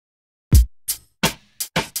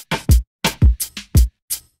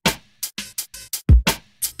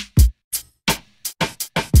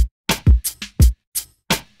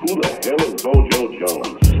hell is Bojo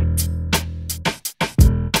Jones?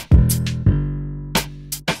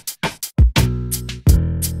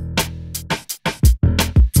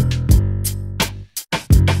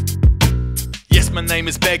 My name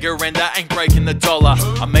is Beggar and I ain't breaking the dollar.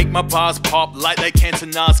 I make my bars pop like they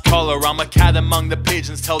Cantona's collar. I'm a cat among the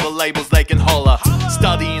pigeons, tell the labels they can holler.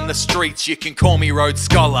 Study in the streets, you can call me Rhodes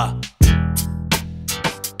Scholar.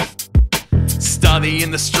 Study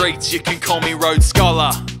in the streets, you can call me Rhodes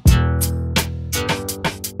Scholar.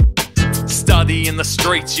 Study in the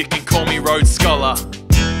streets, you can call me Rhodes Scholar.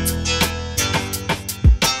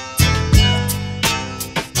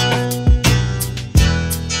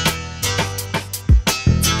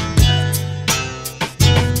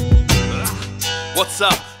 What's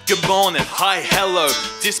up? Good morning, hi, hello.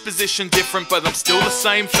 Disposition different, but I'm still the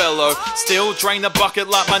same fellow. Still drain the bucket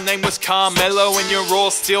like my name was Carmelo. And you're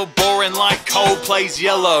all still boring like Coldplay's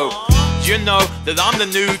Yellow. You know that I'm the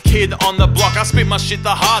new kid on the block. I spit my shit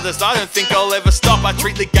the hardest, I don't think I'll ever stop. I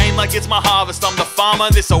treat the game like it's my harvest. I'm the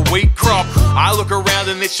farmer, this a wheat crop. I look around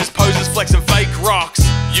and it's just posers flexing fake rocks.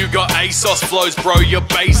 You got ASOS flows, bro, you're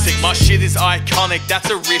basic. My shit is iconic,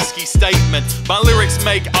 that's a risky statement. My lyrics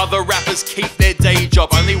make other rappers keep their day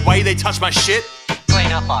job. Only way they touch my shit?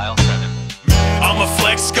 Clean up aisle 7. I'm a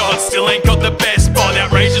flex god, still ain't got the best bod.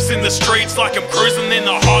 Outrageous in the streets like I'm cruising in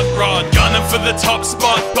a hot rod. Gunning for the top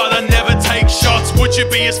spot, but I never take shots. Would you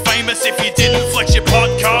be as famous if you didn't flex your pod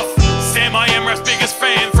cough? Sam, I am rap's biggest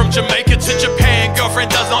fan. From Jamaica to Japan, girlfriend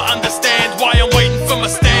does not understand why I'm waiting for my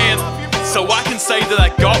stand. So I can say that I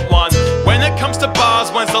got one. When it comes to bars,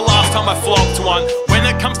 when's the last time I flopped one? When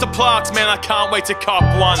it comes to plaques, man, I can't wait to cop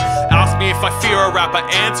one. Ask me if I fear a rapper,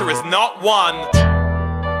 answer is not one.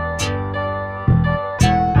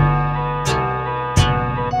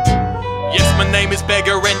 Yes, my name is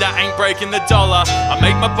Beggar and I ain't breaking the dollar. I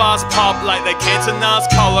make my bars pop like they Cantona's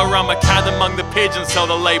collar. I'm a cat among the pigeons, tell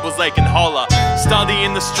the labels they can holler. Study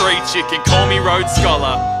in the streets, you can call me Rhodes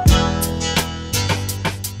Scholar.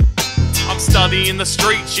 I'm studying in the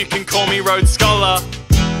streets, you can call me Rhodes Scholar.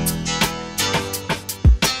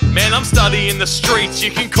 Man, I'm studying the streets,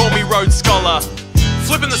 you can call me Rhodes Scholar.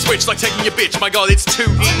 Flipping the switch like taking your bitch, my god, it's too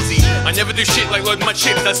easy. I never do shit like loading my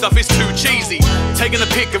chips, that stuff is too cheesy. Taking a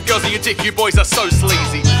pic of girls in your dick, you boys are so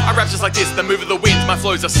sleazy. I rap just like this, the move of the wind, my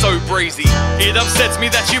flows are so breezy. It upsets me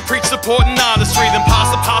that you preach support and artistry, then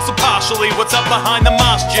pass the parcel partially. What's up behind the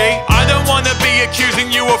mask, G? I don't wanna be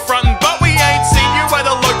accusing you of frontin', but we ain't seen you at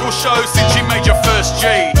a local show since you made your first G.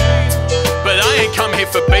 But I ain't come here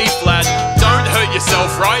for beef, lad. Don't hurt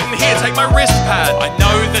yourself, right? And here, take my wrist pad. I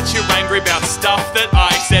know that you're angry about stuff that I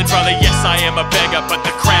said, brother. Yes, I am a beggar, but the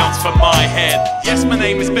crown's for my head. Yes, my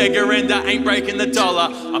name is Beggar and I ain't breaking the dollar.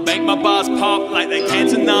 I make my bars pop like they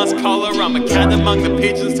Cantona's collar. I'm a cat among the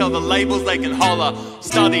pigeons, tell the labels they can holler.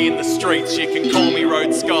 Study in the streets, you can call me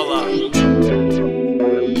Rhodes Scholar.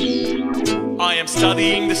 I am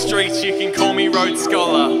studying the streets, you can call me Rhodes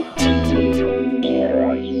Scholar.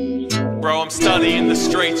 Bro, I'm studying the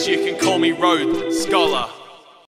streets, you can call me Rhodes Scholar.